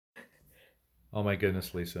Oh my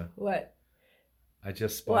goodness, Lisa. What? I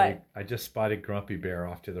just spotted What? I just spotted Grumpy Bear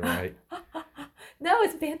off to the right. No,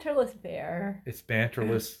 it's Banterless Bear. It's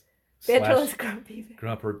banterless slash Banterless Grumpy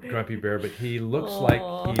Bear. grumpy bear, but he looks like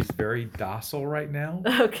Oh. he's very docile right now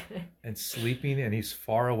Okay. and sleeping, and he's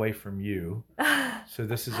far away from you. So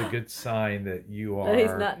this is a good sign that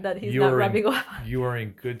That he's you not are in rubbing off on you are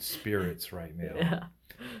in good spirits right me. now. Yeah.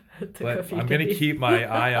 It took a But few I'm going to days. keep my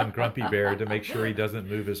eye on Grumpy Bear to make sure he doesn't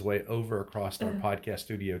move his way over across our podcast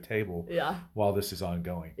studio table Yeah. while this is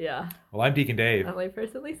ongoing. Yeah. Well, I'm Deacon Dave. I'm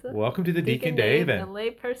layperson Lisa. Welcome to the Deacon Dave Dave and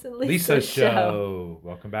layperson Lisa show. show.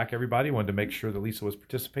 Welcome back, everybody. Wanted to make sure that Lisa was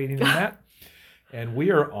participating in that. And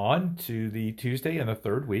we are on to the Tuesday in the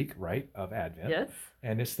third week, right, of Advent. Yes.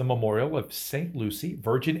 And it's the memorial of Saint Lucy,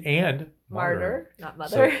 Virgin and Martyr, not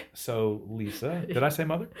mother. So Lisa, did I say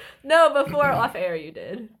mother? No, before off air you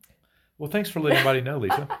did. Well, thanks for letting everybody know,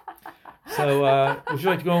 Lisa. So would you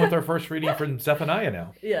like to go on with our first reading from Zephaniah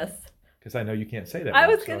now? Yes. Because I know you can't say that. I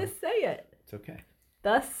was going to say it. It's okay.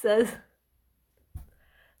 Thus says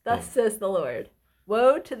the Lord,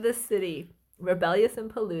 woe to this city, rebellious and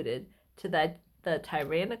polluted, to the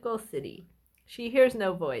tyrannical city. She hears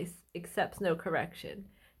no voice, accepts no correction.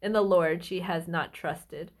 In the Lord she has not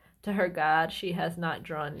trusted. To her God she has not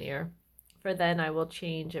drawn near. For then I will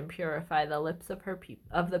change and purify the lips of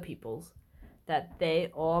the peoples, that they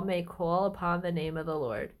all may call upon the name of the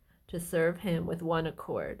Lord, to serve him with one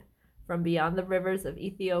accord. From beyond the rivers of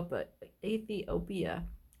Ethiopia,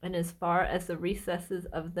 and as far as the recesses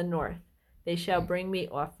of the north, they shall bring me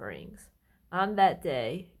offerings. On that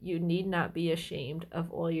day you need not be ashamed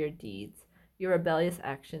of all your deeds, your rebellious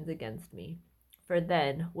actions against me. For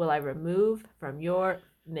then will I remove from your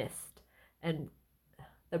midst and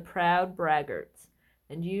the proud braggarts,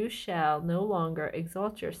 and you shall no longer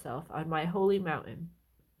exalt yourself on my holy mountain.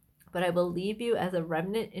 But I will leave you as a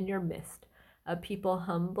remnant in your midst, a people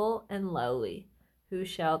humble and lowly, who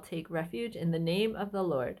shall take refuge in the name of the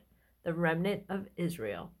Lord, the remnant of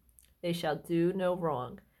Israel. They shall do no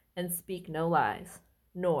wrong, and speak no lies,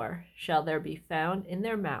 nor shall there be found in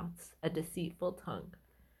their mouths a deceitful tongue.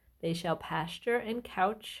 They shall pasture and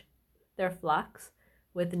couch their flocks,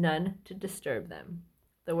 with none to disturb them.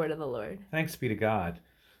 The word of the Lord. Thanks be to God.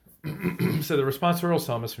 So the responsorial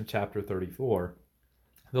psalm is from chapter 34.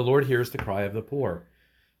 The Lord hears the cry of the poor.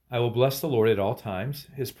 I will bless the Lord at all times.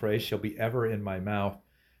 His praise shall be ever in my mouth.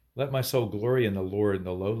 Let my soul glory in the Lord, and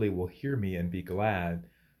the lowly will hear me and be glad.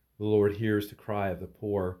 The Lord hears the cry of the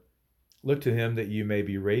poor. Look to him that you may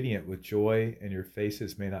be radiant with joy, and your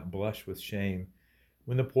faces may not blush with shame.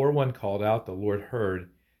 When the poor one called out, the Lord heard,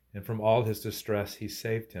 and from all his distress he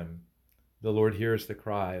saved him. The Lord hears the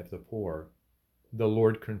cry of the poor. The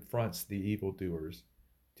Lord confronts the evildoers,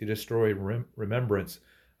 to destroy remembrance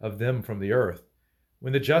of them from the earth.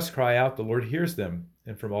 When the just cry out, the Lord hears them,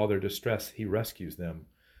 and from all their distress he rescues them.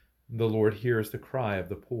 The Lord hears the cry of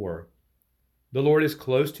the poor. The Lord is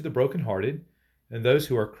close to the brokenhearted, and those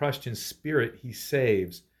who are crushed in spirit he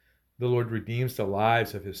saves. The Lord redeems the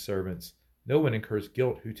lives of his servants. No one incurs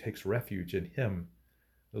guilt who takes refuge in him.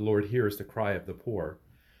 The Lord hears the cry of the poor.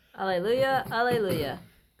 Alleluia, alleluia.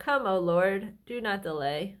 Come, O Lord, do not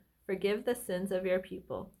delay. Forgive the sins of your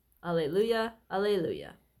people. Alleluia,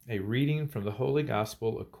 alleluia. A reading from the Holy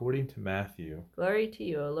Gospel according to Matthew. Glory to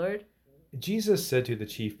you, O Lord. Jesus said to the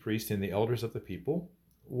chief priests and the elders of the people,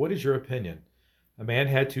 "What is your opinion? A man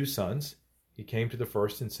had 2 sons. He came to the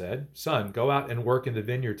first and said, 'Son, go out and work in the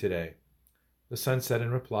vineyard today.' The son said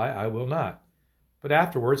in reply, 'I will not.' But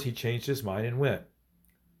afterwards he changed his mind and went.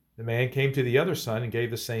 The man came to the other son and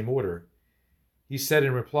gave the same order. He said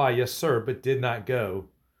in reply, 'Yes, sir,' but did not go.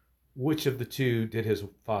 Which of the 2 did his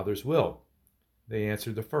father's will?" They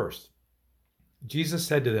answered, "The first." Jesus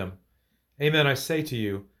said to them, "Amen, I say to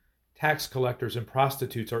you, tax collectors and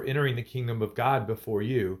prostitutes are entering the kingdom of God before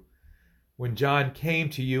you. When John came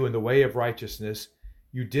to you in the way of righteousness,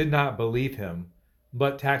 you did not believe him,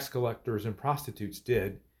 but tax collectors and prostitutes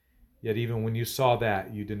did. Yet even when you saw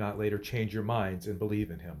that, you did not later change your minds and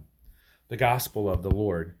believe in him." The Gospel of the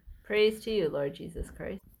Lord. Praise to you, Lord Jesus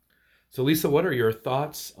Christ. So, Lisa, what are your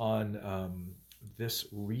thoughts on this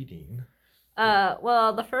reading?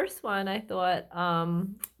 Well, the first one, I thought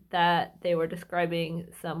that they were describing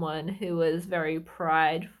someone who was very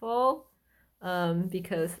prideful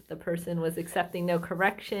because the person was accepting no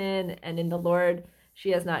correction, and in the Lord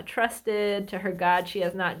she has not trusted. To her God she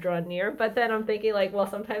has not drawn near. But then I'm thinking, like, well,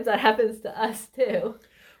 sometimes that happens to us too.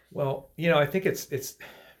 Well, I think it's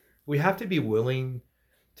we have to be willing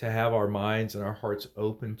to have our minds and our hearts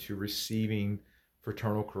open to receiving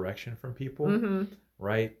fraternal correction from people. Mm-hmm.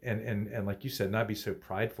 Right? And like you said, not be so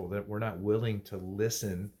prideful that we're not willing to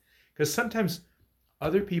listen. Because sometimes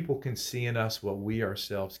other people can see in us what we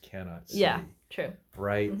ourselves cannot see. Yeah, true.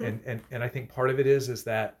 Right. Mm-hmm. And I think part of it is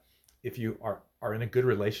that if you are in a good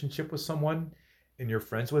relationship with someone and you're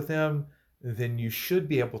friends with them, then you should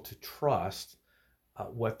be able to trust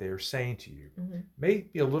what they're saying to you. Mm-hmm. May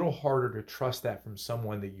be a little harder to trust that from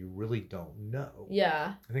someone that you really don't know.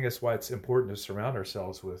 Yeah. I think that's why it's important to surround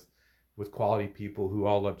ourselves with quality people who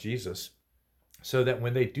all love Jesus, so that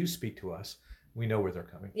when they do speak to us, we know where they're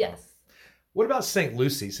coming Yes. from. What about St.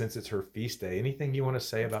 Lucy, since it's her feast day? Anything you want to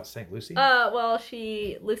say about St. Lucy? Well,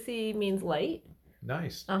 Lucy means light.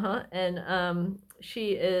 Nice. And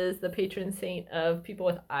she is the patron saint of people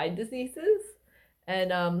with eye diseases.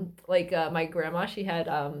 And my grandma, she had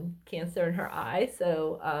cancer in her eye,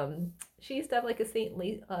 so she used to have like a Saint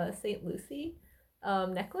Lucy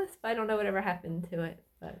necklace, but I don't know whatever happened to it.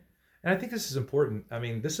 But and I think this is important. I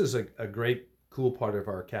mean, this is a great, cool part of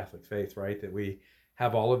our Catholic faith, right? That we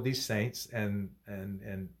have all of these saints, and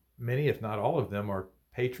many, if not all of them, are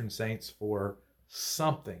patron saints for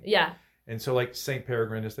something. Yeah. And so, like Saint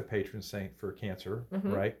Peregrine is the patron saint for cancer,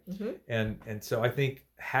 mm-hmm. right? Mm-hmm. And so I think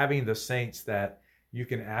having the saints that you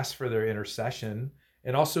can ask for their intercession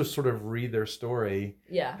and also sort of read their story,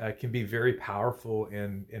 can be very powerful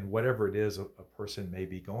in whatever it is a person may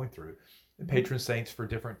be going through. And patron saints for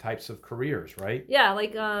different types of careers, right? Yeah,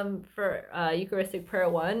 like for Eucharistic Prayer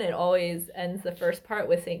 1, it always ends the first part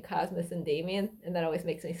with St. Cosmas and Damian, and that always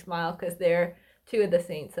makes me smile because they're two of the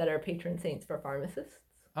saints that are patron saints for pharmacists.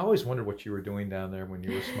 I always wondered what you were doing down there when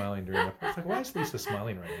you were smiling during the. I was like, why is Lisa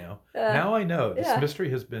smiling right now? Now I know. This mystery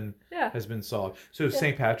has been solved. So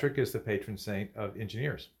St. Patrick is the patron saint of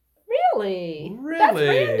engineers. Really? Really? That's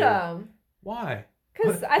random. Why?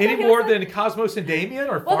 Because any more than Cosmos and Damian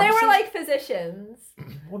or well, pharmacists? they were like physicians.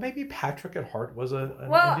 Well, maybe Patrick at heart was an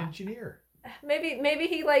engineer. Maybe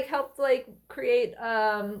he like helped like create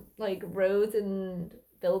like roads and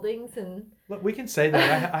buildings and. Look, we can say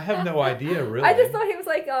that. I have no idea really. I just thought he was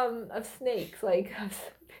like of snakes, like.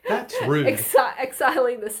 That's rude.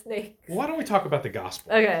 Exiling the snakes. Why don't we talk about the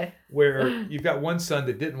gospel? Okay. Where you've got one son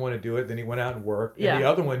that didn't want to do it, then he went out and worked, and the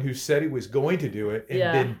other one who said he was going to do it and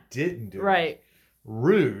then didn't do it. Right.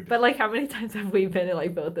 Rude. But like, how many times have we been in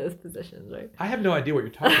like both those positions, right? I have no idea what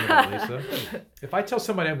you're talking about, Lisa. If I tell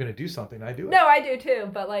somebody I'm going to do something, I do it. No, I do too.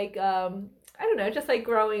 But like, I don't know, just like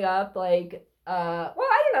growing up, like, well,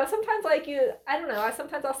 I don't know. Sometimes like I don't know.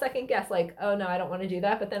 Sometimes I'll second guess, like, oh no, I don't want to do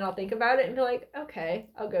that. But then I'll think about it and be like, okay,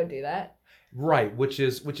 I'll go do that. Right, which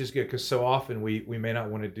is good because so often we may not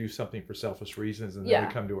want to do something for selfish reasons, and then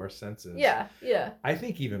we come to our senses. Yeah. I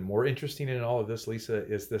think even more interesting in all of this, Lisa,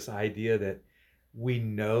 is this idea that we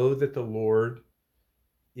know that the Lord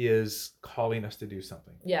is calling us to do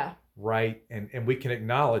something. Yeah. Right, and we can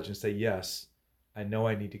acknowledge and say, yes, I know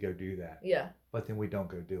I need to go do that. Yeah. But then we don't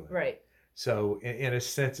go do it. Right. So in a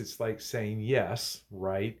sense, it's like saying yes,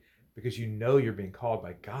 right? Because you know you're being called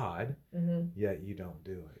by God, yet you don't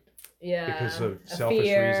do it. Yeah. Because of selfish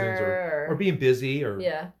reasons or being busy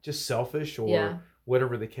or just selfish or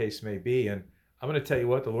whatever the case may be. And I'm going to tell you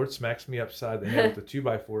what, the Lord smacks me upside the head with a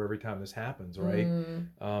 2x4 every time this happens, right?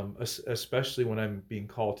 Especially when I'm being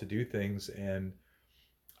called to do things and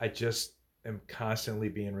I just am constantly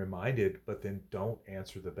being reminded, but then don't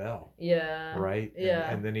answer the bell. Yeah. Right?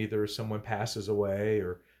 And then either someone passes away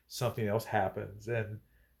or something else happens. And,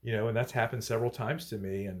 and that's happened several times to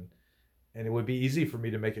me. And it would be easy for me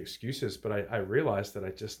to make excuses, but I realized that I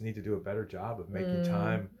just need to do a better job of making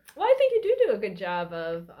time. Well, I think you do a good job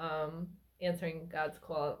of answering God's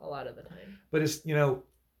call a lot of the time. But it's, in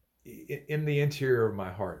the interior of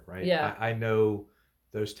my heart, right? Yeah. I know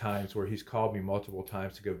those times where he's called me multiple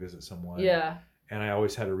times to go visit someone. Yeah. And I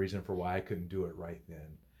always had a reason for why I couldn't do it right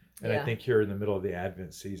then. And I think here in the middle of the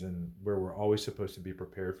Advent season, where we're always supposed to be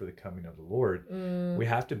prepared for the coming of the Lord, we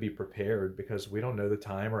have to be prepared because we don't know the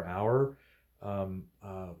time or hour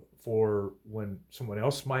for when someone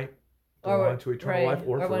else might go on to eternal life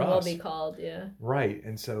or for when us. we'll be called, Right.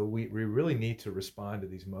 And so we really need to respond to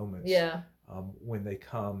these moments when they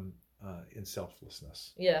come in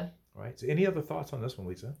selflessness. Yeah. Right. So any other thoughts on this one,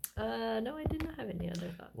 Lisa? No, I did not have any other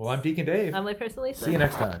thoughts. Well, I'm Deacon Dave. I'm layperson Lisa. See you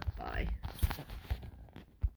next time. Bye.